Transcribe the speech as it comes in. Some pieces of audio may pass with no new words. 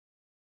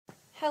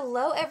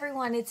Hello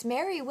everyone, it's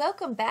Mary.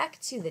 Welcome back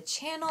to the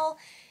channel.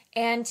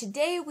 And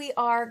today we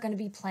are going to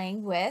be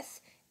playing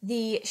with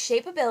the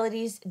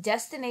Shapeabilities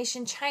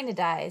Destination China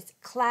dies,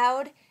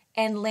 cloud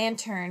and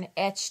lantern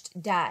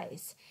etched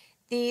dies.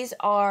 These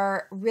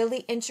are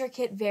really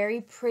intricate,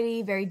 very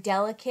pretty, very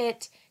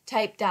delicate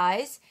type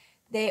dies.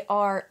 They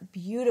are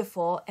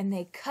beautiful and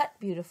they cut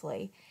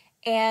beautifully.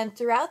 And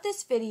throughout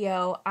this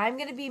video, I'm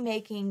going to be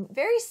making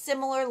very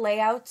similar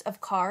layouts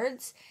of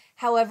cards.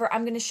 However,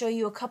 I'm going to show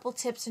you a couple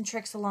tips and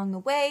tricks along the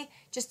way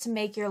just to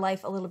make your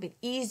life a little bit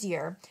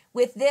easier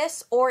with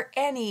this or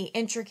any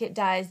intricate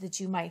dies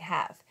that you might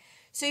have.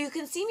 So you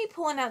can see me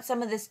pulling out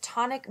some of this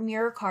tonic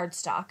mirror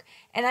cardstock,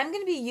 and I'm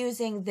going to be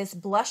using this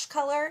blush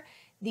color,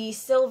 the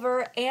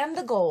silver, and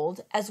the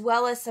gold, as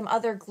well as some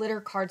other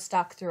glitter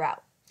cardstock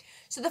throughout.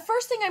 So the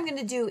first thing I'm going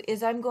to do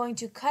is I'm going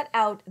to cut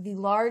out the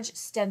large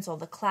stencil,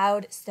 the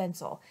cloud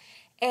stencil.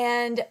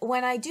 And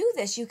when I do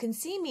this, you can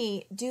see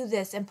me do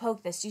this and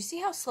poke this. Do you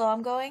see how slow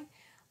I'm going?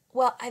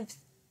 Well, it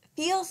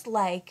feels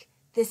like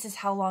this is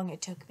how long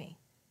it took me.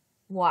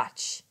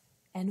 Watch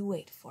and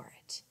wait for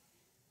it.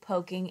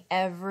 Poking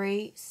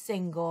every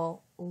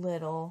single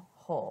little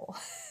hole.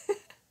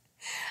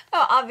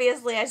 Oh,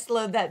 obviously, I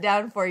slowed that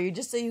down for you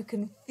just so you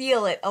can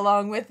feel it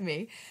along with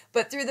me.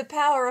 But through the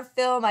power of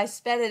film, I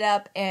sped it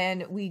up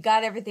and we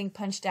got everything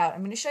punched out.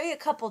 I'm going to show you a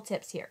couple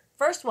tips here.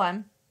 First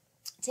one,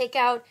 take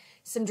out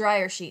some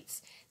dryer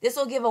sheets. This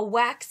will give a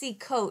waxy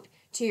coat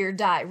to your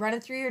die. Run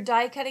it through your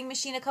die cutting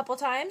machine a couple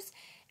times.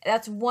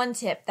 That's one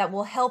tip that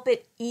will help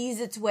it ease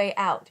its way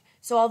out.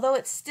 So although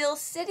it's still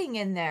sitting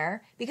in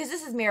there, because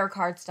this is mirror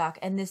cardstock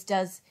and this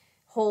does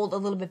hold a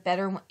little bit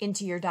better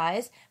into your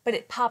dies, but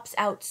it pops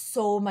out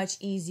so much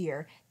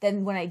easier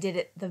than when I did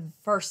it the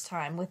first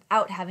time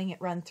without having it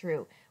run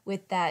through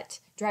with that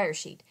dryer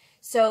sheet.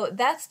 So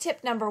that's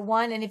tip number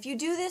one. And if you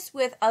do this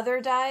with other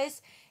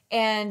dies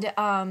and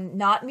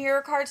not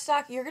mirror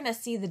cardstock, you're going to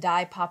see the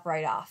die pop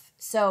right off.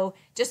 So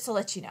just to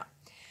let you know.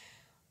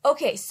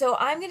 Okay, so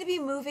I'm going to be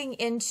moving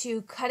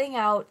into cutting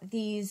out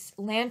these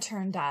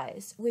lantern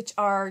dies, which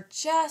are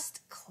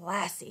just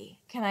classy,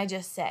 can I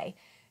just say.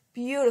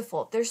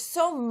 Beautiful. There's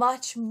so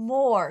much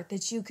more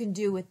that you can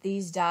do with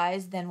these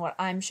dies than what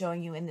I'm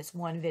showing you in this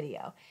one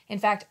video. In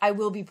fact, I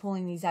will be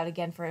pulling these out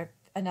again for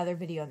another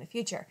video in the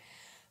future.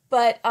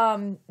 But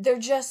they're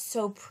just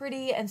so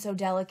pretty and so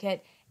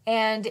delicate.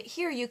 And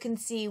here you can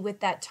see with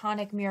that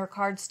tonic mirror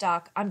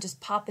cardstock, I'm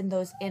just popping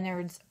those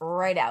innards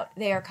right out.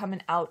 They are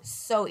coming out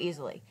so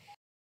easily.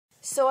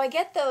 So I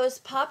get those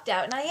popped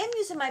out, and I am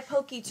using my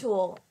pokey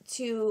tool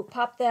to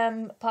pop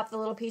the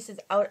little pieces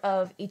out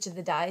of each of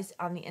the dies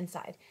on the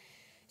inside.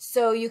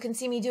 So you can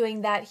see me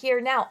doing that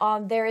here.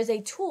 Now, there is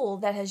a tool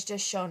that has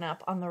just shown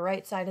up on the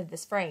right side of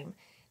this frame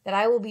that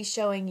I will be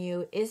showing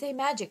you is a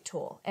magic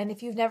tool. And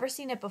if you've never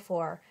seen it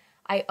before,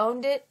 I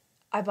owned it.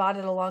 I bought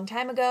it a long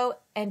time ago,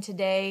 and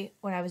today,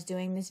 when I was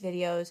doing these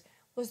videos,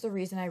 was the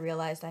reason I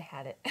realized I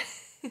had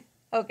it.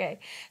 Okay,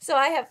 so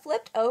I have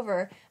flipped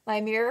over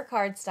my mirror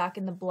cardstock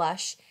in the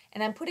blush,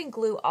 and I'm putting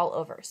glue all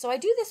over. So I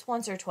do this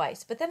once or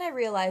twice, but then I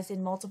realized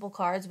in multiple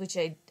cards, which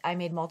I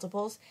made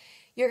multiples,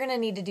 you're going to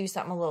need to do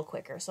something a little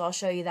quicker, so I'll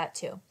show you that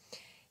too.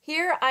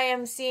 Here I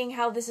am seeing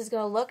how this is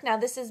going to look. Now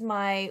this is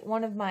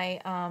one of my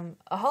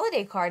a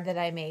holiday card that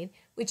I made,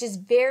 which is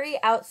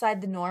very outside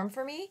the norm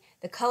for me.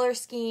 The color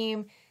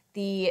scheme,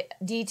 the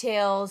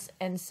details,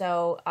 and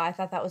so I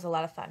thought that was a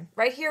lot of fun.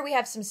 Right here we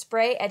have some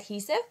spray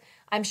adhesive.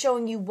 I'm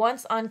showing you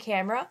once on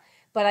camera,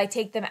 but I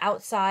take them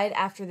outside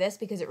after this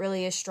because it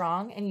really is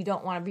strong and you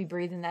don't want to be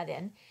breathing that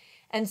in.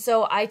 And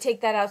so I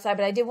take that outside,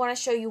 but I did want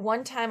to show you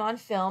one time on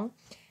film.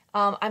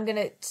 I'm going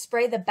to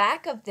spray the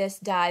back of this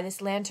die,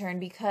 this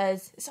lantern,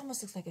 because this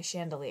almost looks like a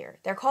chandelier.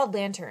 They're called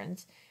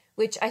lanterns,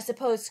 which I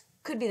suppose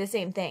could be the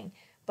same thing,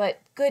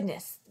 but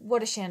goodness,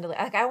 what a chandelier.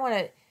 Like, I want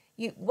to...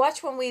 You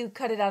watch when we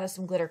cut it out of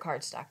some glitter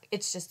cardstock.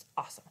 It's just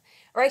awesome.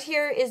 Right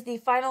here is the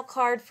final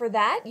card for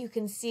that. You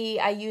can see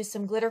I used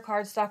some glitter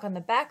cardstock on the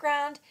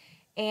background,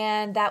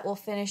 and that will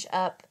finish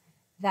up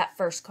that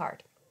first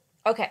card.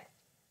 Okay,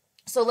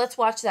 so let's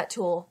watch that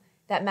tool,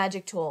 that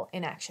magic tool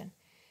in action.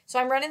 So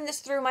I'm running this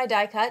through my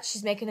die cut.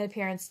 She's making an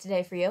appearance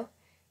today for you.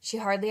 She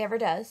hardly ever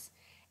does.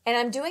 And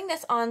I'm doing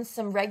this on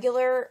some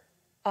regular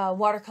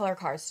watercolor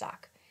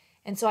cardstock.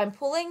 And so I'm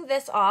pulling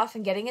this off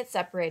and getting it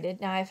separated.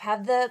 Now I've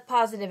had the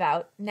positive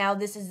out. Now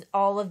this is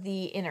all of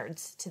the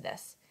innards to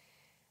this.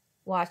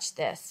 Watch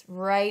this,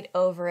 right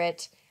over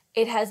it.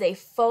 It has a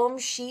foam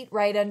sheet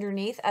right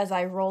underneath as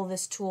I roll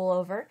this tool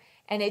over,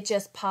 and it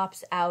just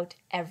pops out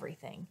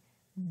everything.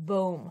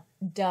 Boom,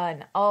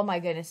 done. Oh my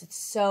goodness, it's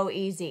so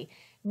easy.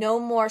 No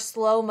more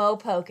slow-mo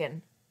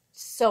poking.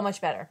 So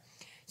much better.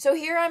 So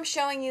here I'm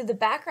showing you the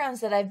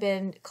backgrounds that I've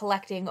been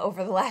collecting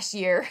over the last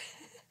year.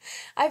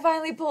 I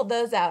finally pulled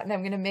those out, and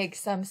I'm going to make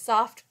some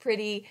soft,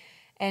 pretty,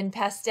 and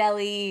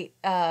pastel-y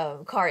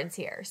cards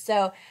here.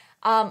 So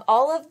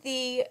all of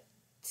the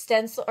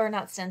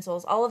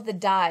all of the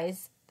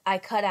dies I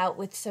cut out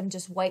with some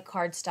just white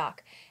cardstock.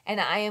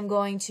 And I am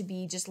going to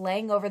be just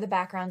laying over the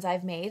backgrounds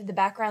I've made. The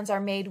backgrounds are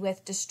made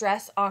with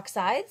Distress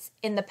Oxides.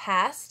 In the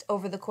past,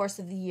 over the course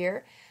of the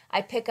year,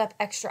 I pick up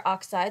extra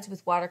oxides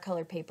with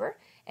watercolor paper.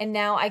 And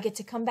now I get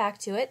to come back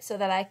to it so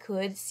that I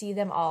could see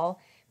them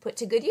all put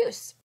to good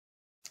use.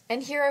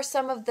 And here are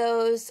some of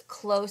those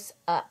close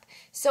up.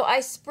 So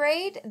I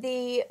sprayed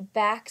the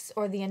backs,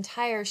 or the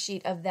entire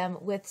sheet of them,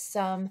 with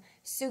some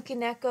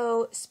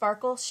Tsukineko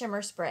Sparkle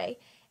Shimmer Spray.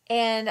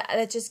 And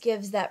that just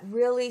gives that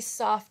really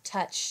soft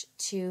touch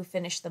to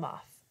finish them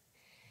off.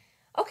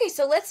 Okay,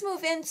 so let's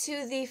move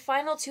into the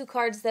final two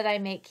cards that I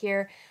make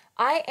here.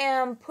 I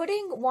am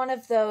putting one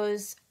of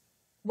those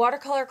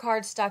watercolor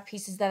cardstock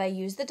pieces that I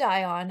use the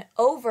dye on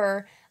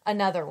over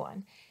another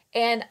one.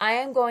 And I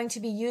am going to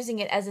be using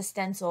it as a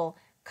stencil,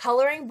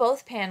 coloring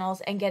both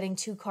panels and getting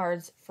 2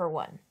 cards for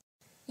one.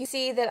 You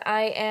see that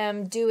I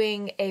am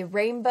doing a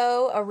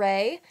rainbow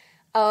array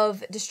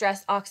of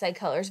Distress Oxide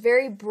colors,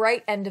 very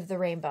bright end of the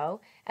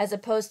rainbow, as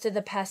opposed to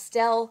the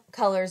pastel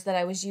colors that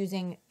I was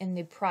using in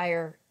the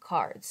prior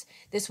cards.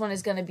 This one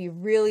is going to be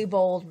really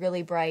bold,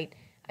 really bright.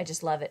 I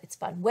just love it. It's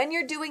fun. When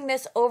you're doing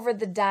this over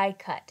the die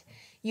cut,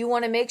 you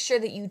want to make sure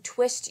that you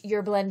twist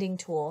your blending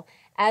tool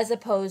as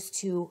opposed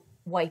to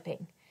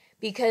wiping.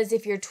 Because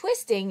if you're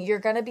twisting, you're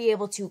going to be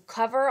able to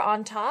cover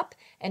on top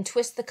and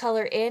twist the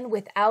color in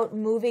without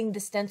moving the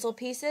stencil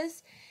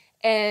pieces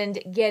and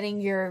getting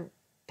your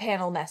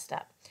panel messed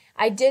up.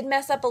 I did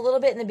mess up a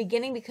little bit in the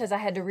beginning because I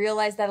had to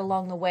realize that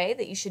along the way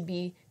that you should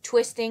be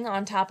twisting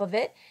on top of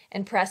it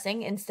and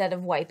pressing instead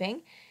of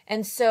wiping.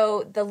 And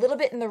so the little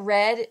bit in the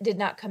red did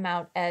not come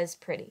out as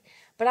pretty.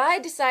 But I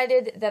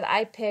decided that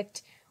I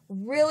picked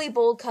really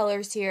bold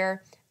colors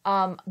here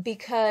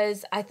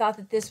because I thought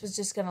that this was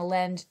just going to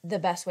lend the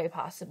best way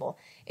possible.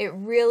 It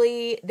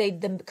really,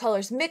 the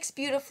colors mix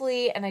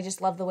beautifully, and I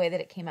just love the way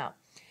that it came out.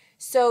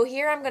 So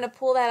here I'm going to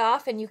pull that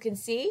off, and you can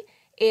see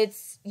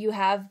you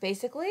have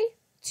basically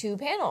 2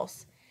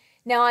 panels.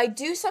 Now I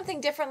do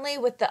something differently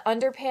with the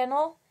under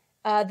panel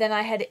than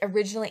I had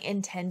originally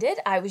intended.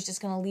 I was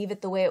just going to leave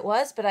it the way it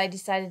was, but I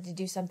decided to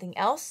do something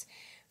else.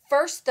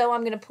 First, though,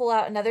 I'm going to pull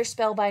out another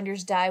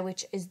Spellbinders die,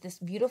 which is this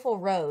beautiful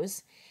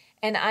rose.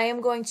 And I am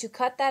going to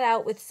cut that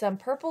out with some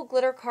purple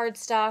glitter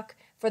cardstock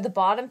for the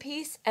bottom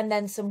piece, and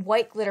then some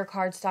white glitter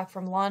cardstock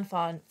from Lawn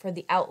Fawn for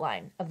the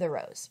outline of the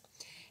rose.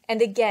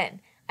 And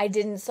again, I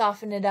didn't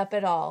soften it up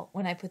at all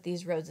when I put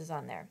these roses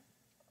on there.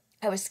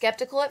 I was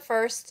skeptical at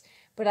first,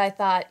 but I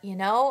thought, you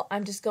know,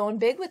 I'm just going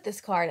big with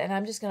this card, and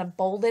I'm just going to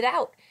bold it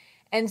out.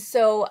 And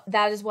so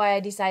that is why I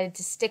decided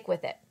to stick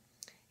with it.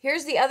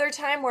 Here's the other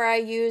time where I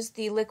used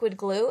the liquid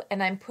glue,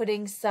 and I'm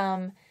putting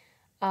some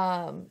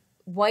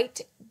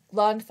white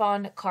Lawn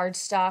Fawn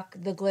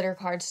cardstock, the glitter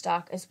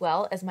cardstock, as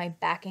well as my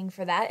backing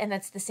for that. And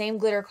that's the same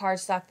glitter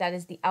cardstock that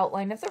is the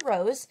outline of the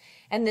rose.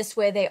 And this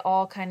way they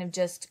all kind of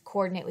just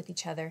coordinate with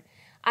each other.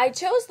 I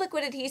chose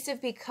liquid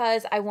adhesive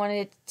because I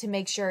wanted to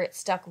make sure it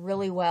stuck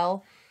really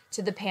well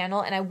to the panel.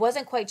 And I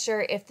wasn't quite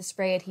sure if the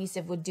spray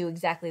adhesive would do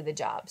exactly the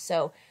job.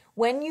 So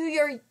when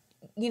you're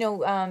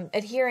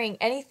adhering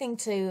anything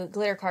to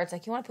glitter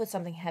cardstock, you want to put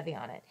something heavy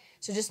on it.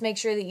 So just make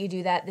sure that you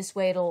do that. This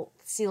way it'll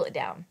seal it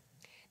down.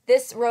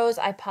 This rose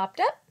I popped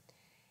up,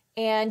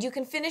 and you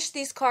can finish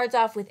these cards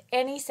off with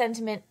any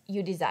sentiment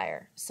you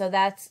desire. So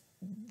that's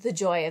the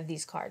joy of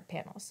these card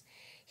panels.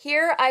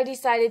 Here I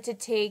decided to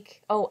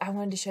take, I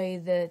wanted to show you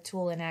the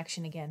tool in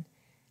action again.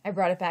 I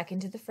brought it back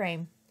into the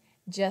frame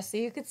just so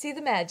you could see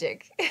the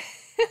magic. I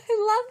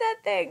love that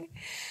thing.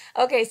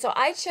 Okay, so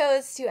I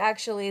chose to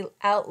actually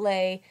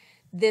outlay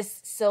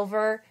this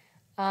silver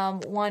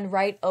one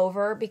right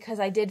over because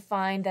I did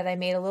find that I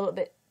made a little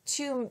bit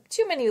too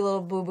many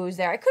little boo-boos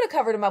there. I could have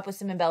covered them up with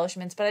some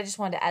embellishments, but I just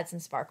wanted to add some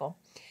sparkle.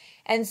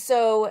 And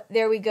so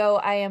there we go.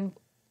 I am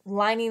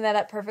lining that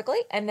up perfectly,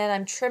 and then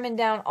I'm trimming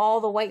down all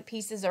the white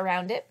pieces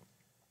around it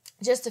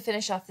just to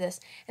finish off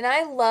this. And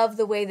I love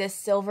the way this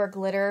silver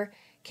glitter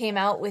came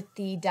out with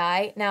the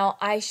die. Now,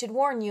 I should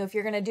warn you, if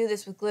you're going to do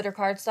this with glitter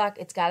cardstock,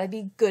 it's got to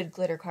be good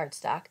glitter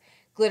cardstock.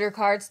 Glitter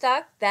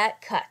cardstock,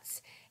 that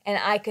cuts. And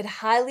I could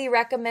highly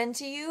recommend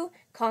to you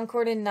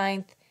Concord and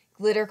 9th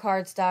glitter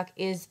cardstock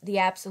is the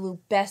absolute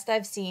best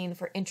I've seen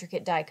for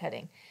intricate die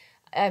cutting.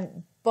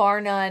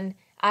 Bar none.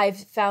 I've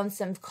found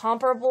some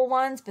comparable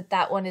ones, but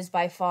that one is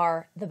by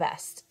far the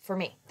best for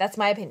me. That's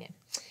my opinion.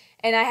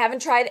 And I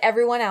haven't tried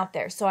everyone out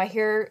there, so I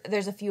hear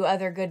there's a few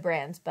other good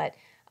brands. But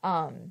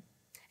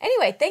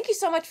anyway, thank you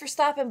so much for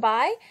stopping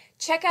by.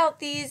 Check out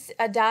these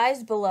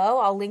dies below.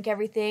 I'll link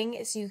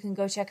everything so you can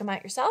go check them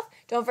out yourself.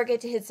 Don't forget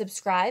to hit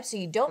subscribe so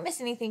you don't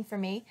miss anything from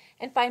me,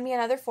 and find me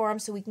on other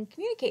forums so we can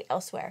communicate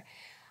elsewhere.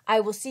 I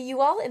will see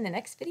you all in the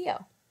next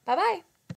video. Bye-bye.